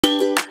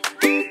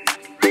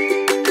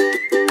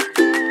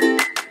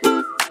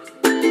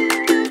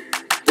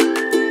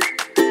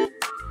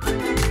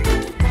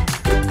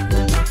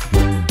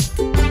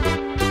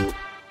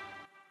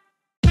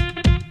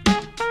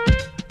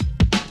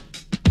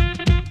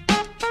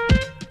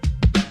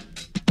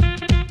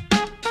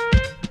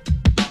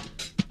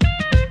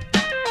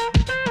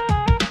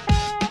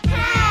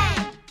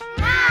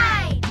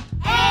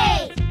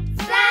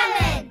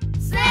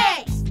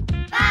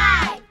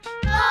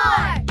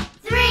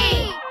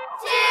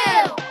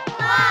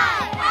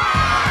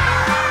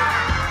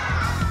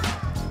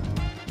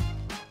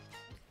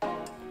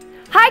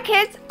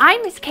kids,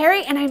 I'm Miss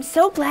Kerry, and I'm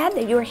so glad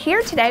that you are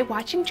here today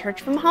watching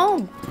Church from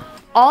Home.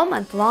 All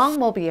month long,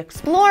 we'll be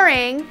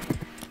exploring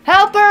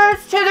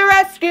Helpers to the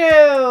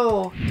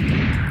Rescue.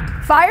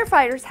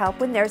 Firefighters help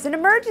when there's an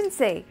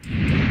emergency.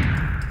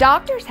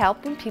 Doctors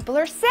help when people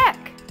are sick.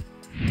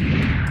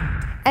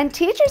 And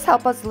teachers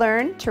help us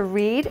learn to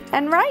read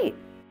and write.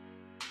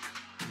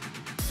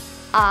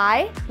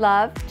 I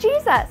love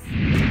Jesus.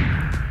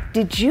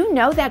 Did you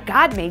know that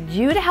God made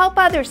you to help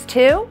others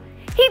too?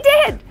 He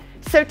did.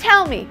 So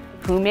tell me,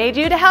 who made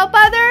you to help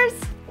others?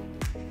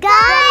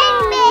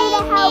 God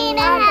made me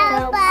to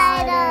help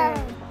others.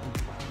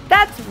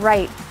 That's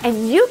right,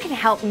 and you can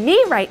help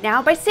me right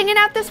now by singing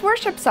out this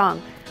worship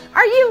song.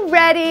 Are you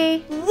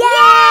ready? Yay!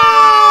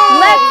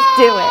 Let's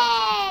do it.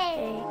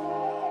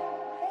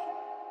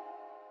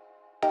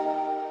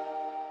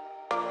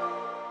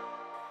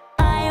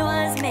 I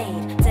was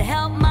made to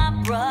help my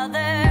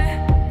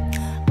brother.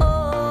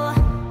 Oh,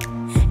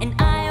 and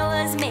I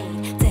was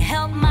made to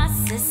help my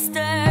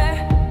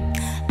sister.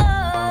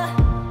 Oh,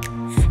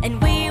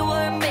 and we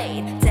were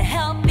made to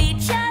help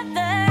each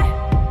other.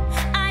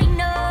 I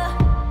know,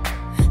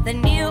 the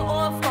near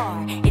or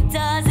far, it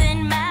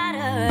doesn't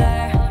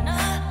matter.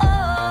 Oh,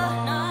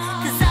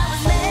 'cause I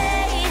was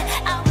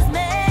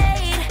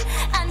made,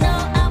 I know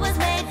I was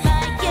made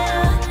by you.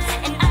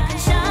 And I can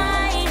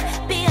shine,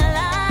 be a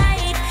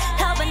light,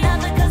 help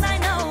another 'cause I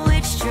know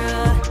it's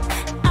true.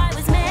 I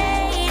was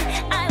made,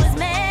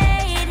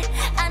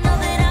 I know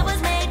that I was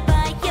made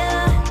by you.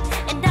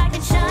 And I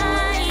can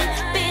shine,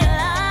 be a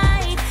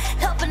light,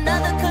 help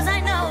another 'cause I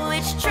know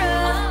it's true.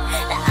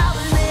 That I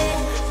was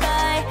made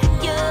by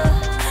you.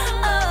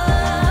 Oh,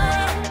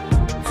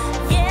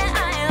 yeah,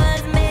 I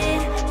was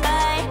made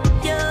by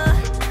you.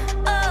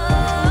 Oh,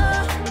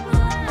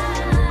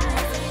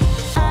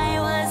 I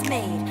was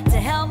made to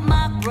help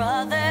my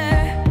brother.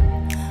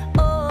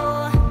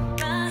 Oh,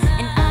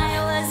 and I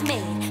was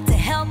made to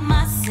help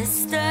my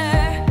sister.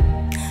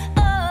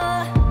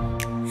 Oh,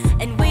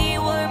 and we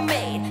were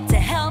made to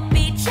help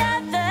each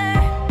other.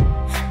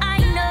 I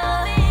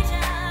know,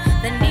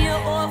 the near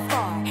or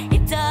far,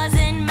 it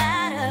doesn't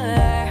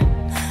matter.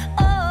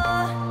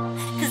 Oh,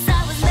 'cause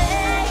I was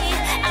made,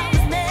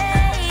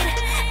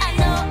 I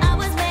know I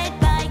was made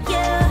by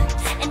you.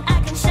 And I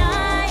can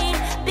shine,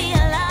 be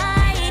a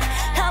light,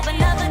 help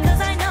another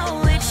 'cause I know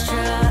it's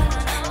true.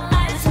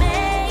 I was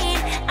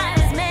made,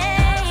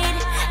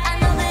 I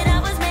know that I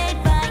was made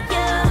by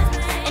you.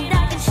 And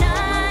I can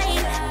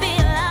shine, be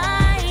a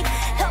light,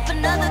 help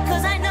another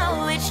 'cause I know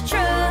it's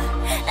true.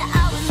 That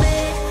I was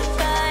made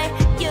by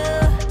you.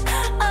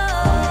 Oh,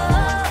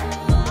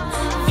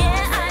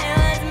 yeah, I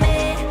was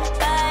made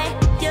by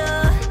you.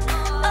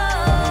 Oh,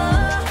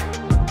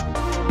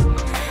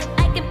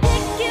 I can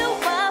pick you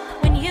up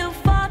when you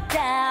fall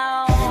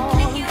down.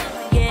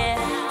 Yeah,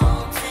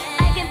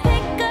 I can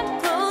pick up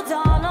clothes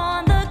all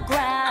on the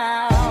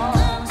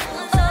ground.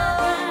 Oh,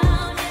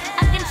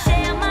 I can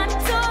share my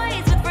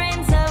toys with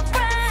friends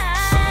around.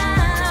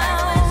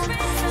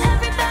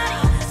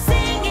 Everybody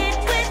sing it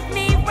with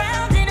me,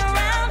 round and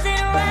around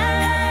and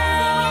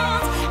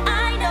around. I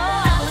know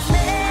I was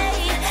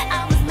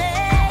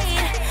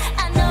made,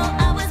 I know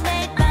I was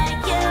made by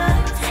you.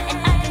 And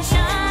I can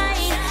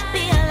shine,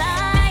 be a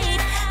light,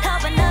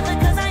 help another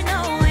 'cause I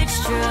know it's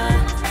true.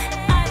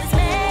 I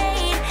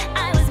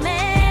was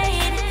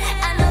made,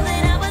 I know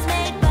that I was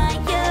made by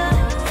you.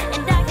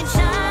 And I can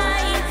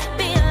shine,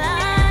 be a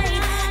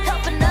light,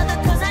 help another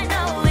 'cause I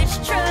know it's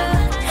true.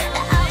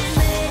 That I was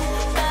made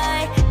by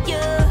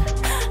you.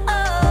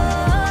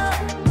 Oh,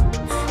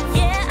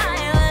 yeah,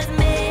 I was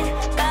made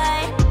by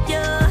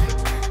you.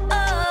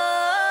 Oh,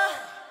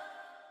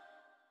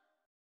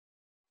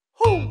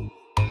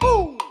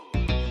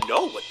 You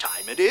know what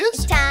time it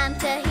is? Time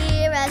to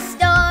hear a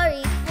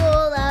story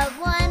full of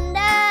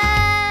wonder.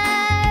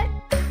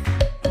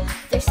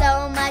 There's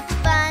so much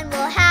fun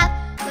we'll have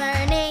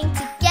learning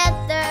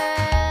together.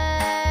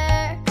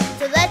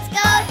 So let's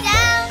go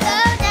down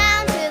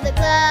to the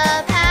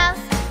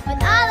clubhouse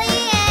with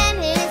Ollie and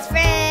his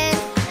friends.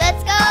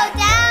 Let's go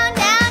down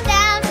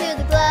to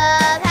the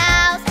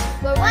clubhouse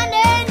where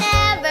wonder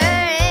never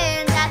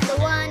ends at the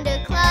Wonder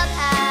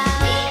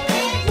Clubhouse.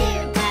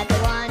 At the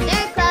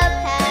Wonder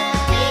Clubhouse.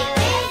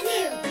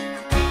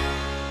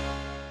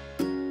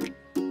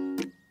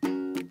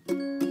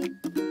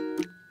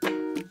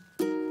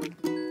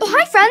 Oh,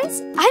 hi friends,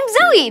 I'm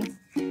Zoe.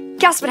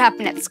 Guess what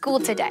happened at school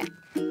today?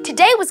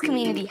 Today was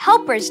Community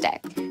Helpers Day,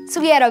 so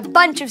we had a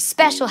bunch of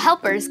special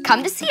helpers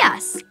come to see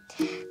us.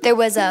 There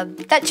was a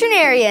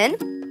veterinarian,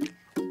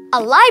 a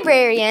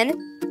librarian,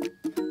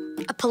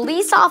 a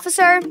police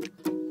officer,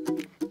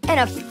 and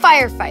a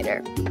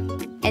firefighter.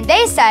 And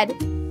they said,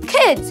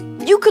 kids,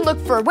 you can look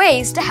for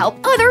ways to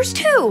help others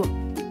too.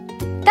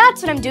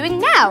 That's what I'm doing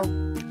now,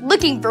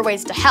 looking for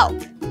ways to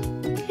help.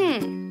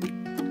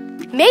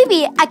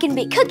 Maybe I can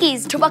bake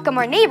cookies to welcome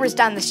our neighbors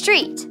down the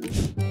street.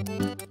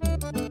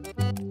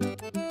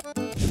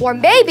 Or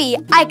maybe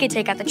I could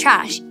take out the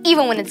trash,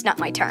 even when it's not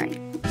my turn.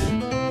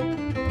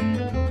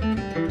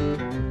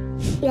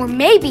 Or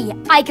maybe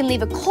I can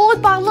leave a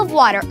cold bottle of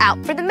water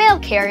out for the mail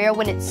carrier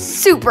when it's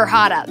super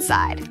hot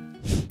outside.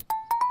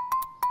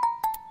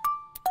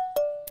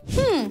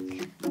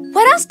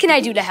 What else can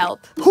I do to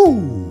help?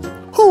 Who?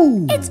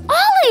 It's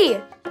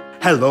Ollie!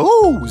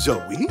 Hello,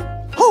 Zoe.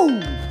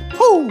 Who?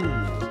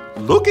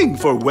 Looking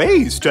for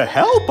ways to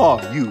help,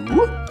 are you?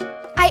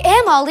 I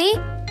am, Ollie.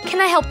 Can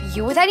I help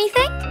you with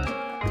anything?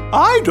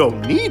 I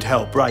don't need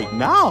help right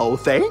now,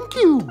 thank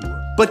you.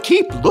 But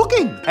keep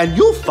looking and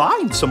you'll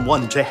find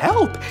someone to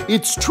help.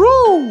 It's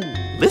true.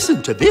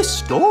 Listen to this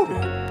story.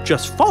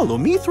 Just follow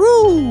me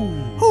through.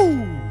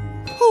 Who?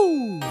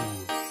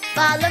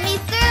 Follow me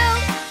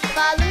through,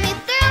 follow me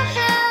through,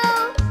 who?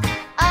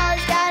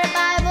 Ollie's got a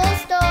Bible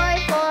story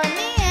for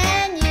me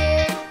and you.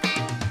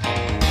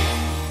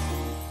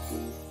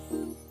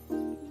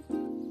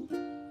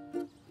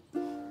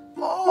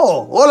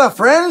 Oh, hola,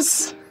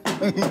 friends.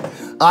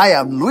 I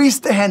am Luis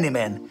the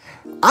Handyman.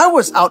 I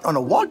was out on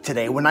a walk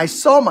today when I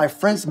saw my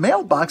friend's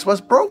mailbox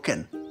was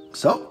broken.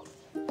 So,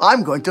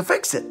 I'm going to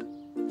fix it.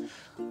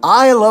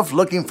 I love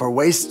looking for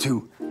ways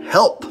to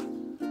help.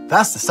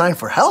 That's the sign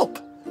for help.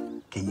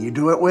 Can you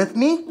do it with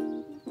me?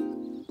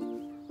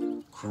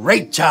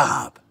 Great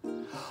job.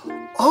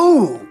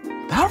 Oh,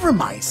 that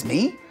reminds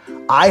me.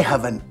 I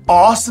have an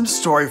awesome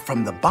story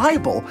from the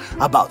Bible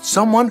about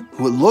someone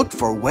who looked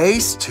for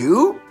ways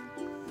to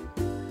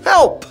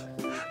help.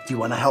 Do you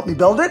want to help me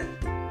build it?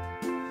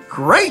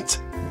 Great.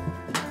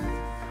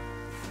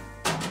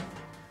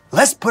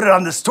 Let's put it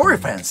on the story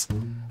fence.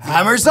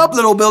 Hammers up,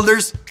 little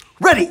builders.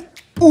 Ready?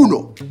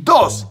 1, 2,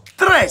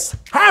 3,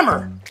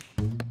 hammer.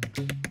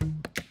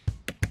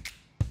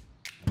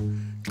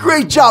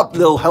 Great job,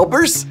 little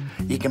helpers.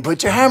 You can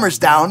put your hammers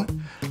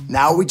down.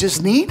 Now we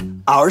just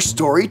need our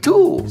story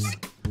tools.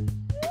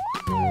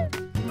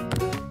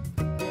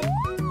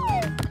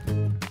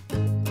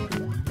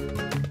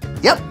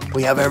 Yep,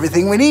 we have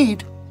everything we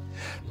need.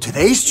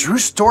 Today's true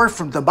story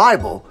from the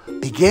Bible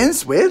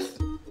begins with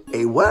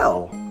a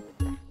well.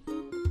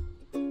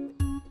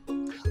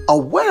 A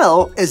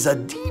well is a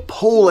deep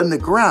hole in the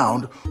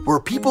ground where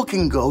people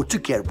can go to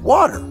get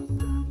water.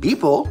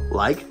 People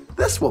like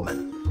this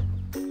woman.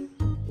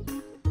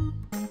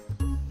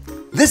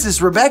 This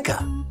is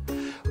Rebecca.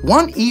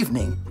 One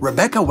evening,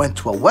 Rebecca went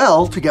to a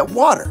well to get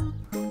water.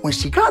 When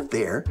she got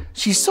there,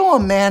 she saw a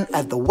man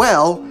at the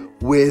well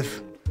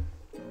with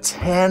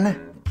 10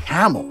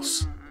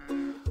 camels.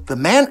 The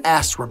man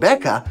asked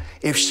Rebecca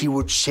if she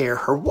would share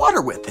her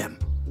water with him.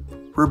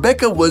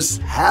 Rebecca was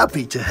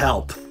happy to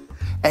help,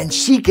 and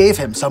she gave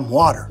him some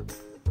water.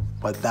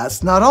 But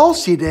that's not all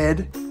she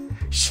did.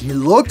 She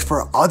looked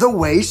for other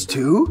ways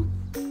to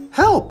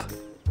help.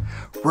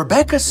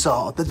 Rebecca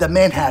saw that the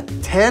man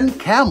had 10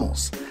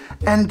 camels,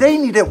 and they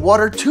needed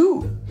water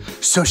too.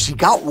 So she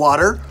got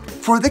water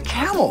for the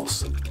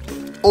camels.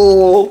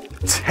 All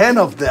 10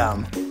 of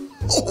them.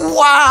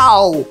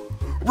 Wow!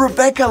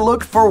 Rebecca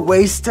looked for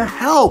ways to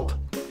help.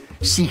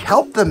 She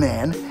helped the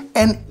man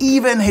and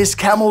even his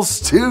camels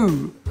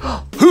too.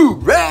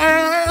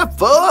 Hooray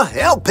for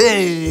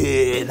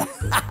helping!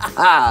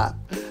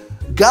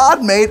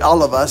 God made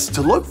all of us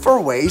to look for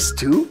ways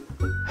to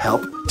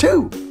help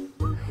too.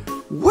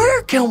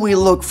 Where can we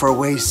look for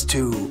ways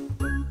to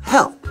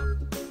help?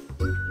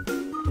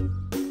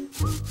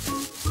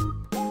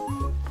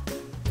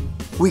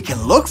 We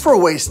can look for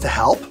ways to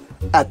help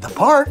at the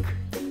park.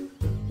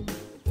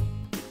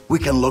 We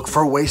can look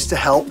for ways to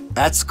help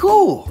at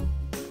school.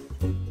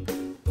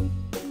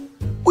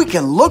 We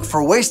can look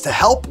for ways to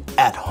help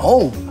at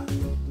home.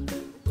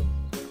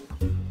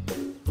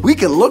 We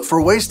can look for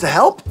ways to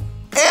help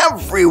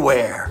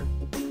everywhere.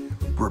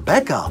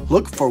 Rebecca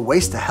looked for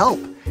ways to help,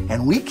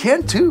 and we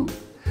can too.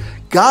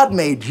 God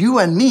made you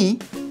and me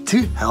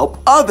to help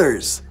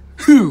others.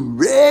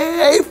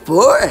 Hooray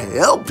for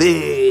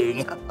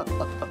helping!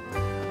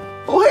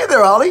 Oh, hey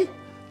there, Ollie.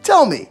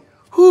 Tell me,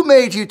 who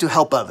made you to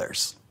help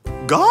others?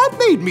 God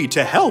made me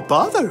to help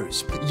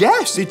others.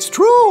 Yes, it's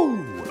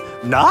true.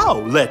 Now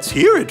let's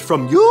hear it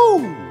from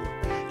you.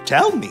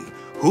 Tell me,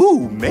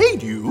 who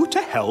made you to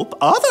help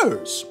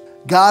others?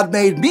 God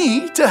made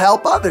me to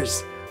help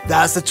others.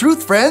 That's the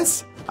truth,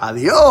 friends.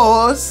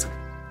 Adios.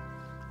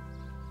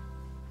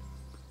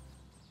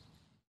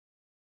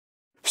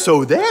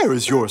 So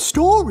there's your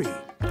story,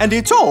 and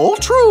it's all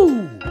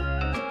true.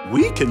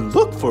 We can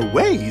look for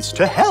ways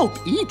to help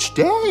each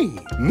day.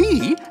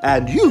 Me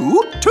and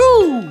you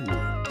too.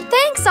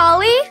 Thanks,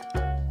 Ollie.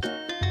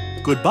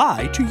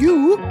 Goodbye to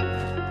you.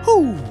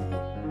 Hoo,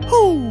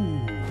 hoo.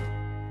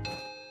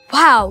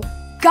 Wow,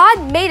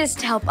 God made us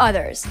to help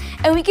others,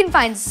 and we can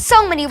find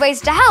so many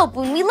ways to help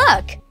when we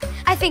look.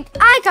 I think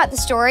I got the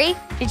story.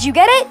 Did you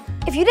get it?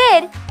 If you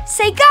did,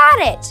 say got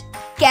it.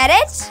 Get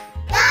it?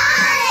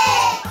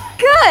 Got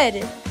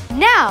it! Good.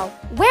 Now,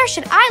 where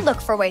should I look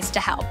for ways to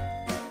help?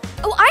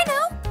 Oh, I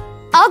know.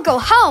 I'll go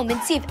home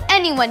and see if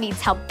anyone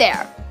needs help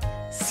there.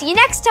 See you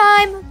next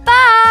time.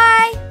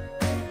 Bye.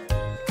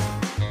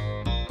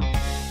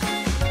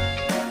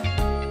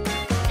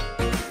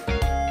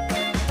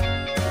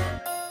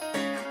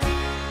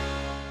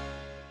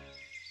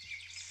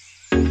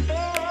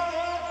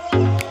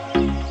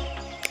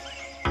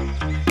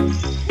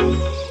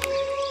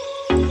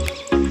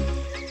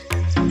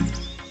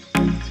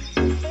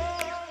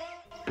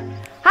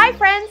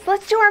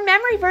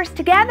 story verse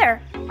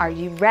together. Are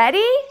you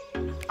ready?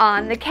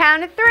 On the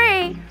count of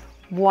 3.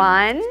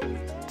 1,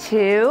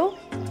 2,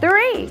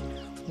 3.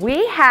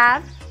 We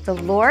have the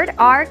Lord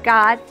our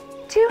God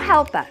to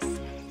help us.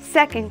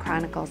 2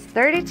 Chronicles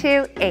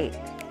 32:8.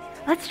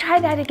 Let's try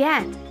that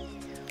again.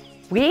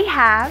 We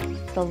have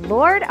the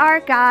Lord our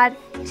God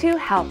to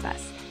help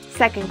us.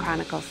 2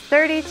 Chronicles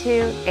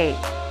 32:8.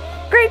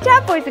 Great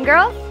job, boys and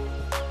girls.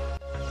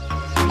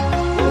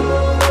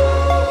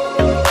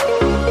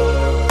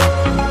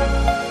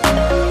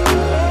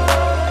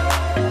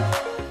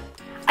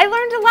 I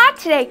learned a lot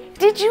today.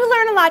 Did you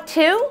learn a lot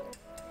too?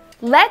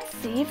 Let's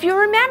see if you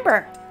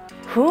remember.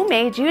 Who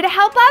made you to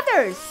help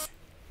others?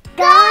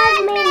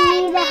 God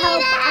made me to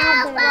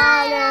help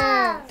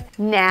others.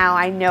 Now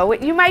I know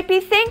what you might be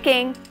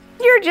thinking.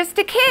 You're just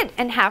a kid,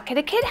 and how can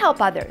a kid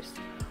help others?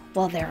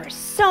 Well, there are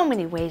so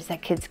many ways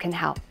that kids can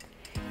help.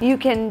 You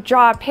can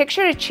draw a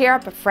picture to cheer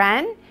up a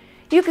friend.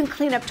 You can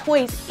clean up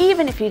toys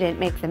even if you didn't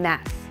make the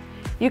mess.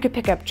 You could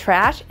pick up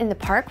trash in the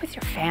park with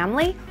your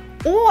family,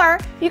 or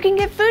you can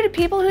give food to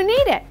people who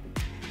need it.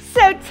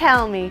 So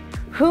tell me,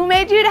 who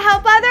made you to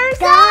help others?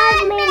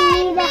 God made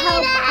me to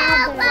help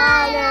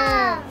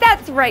others.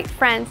 That's right,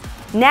 friends.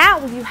 Now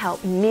will you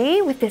help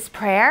me with this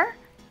prayer?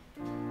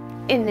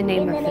 In the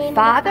name of the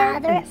Father,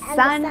 and the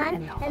Son,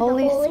 and the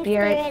Holy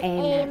Spirit,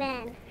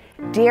 amen.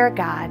 Dear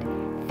God,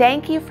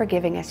 thank you for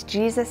giving us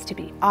Jesus to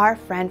be our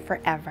friend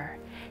forever.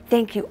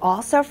 Thank you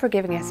also for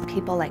giving us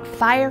people like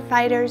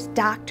firefighters,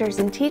 doctors,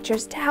 and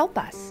teachers to help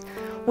us.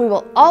 We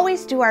will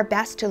always do our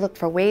best to look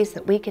for ways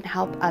that we can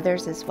help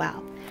others as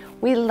well.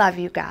 We love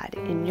you, God.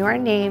 In your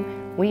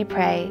name we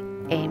pray,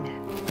 amen.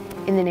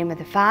 In the name of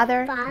the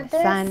Father, and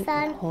the Son,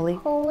 and the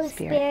Holy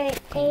Spirit,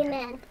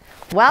 amen.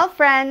 Well,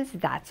 friends,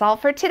 that's all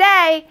for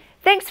today.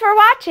 Thanks for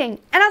watching,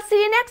 and I'll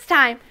see you next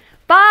time.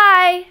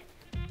 Bye!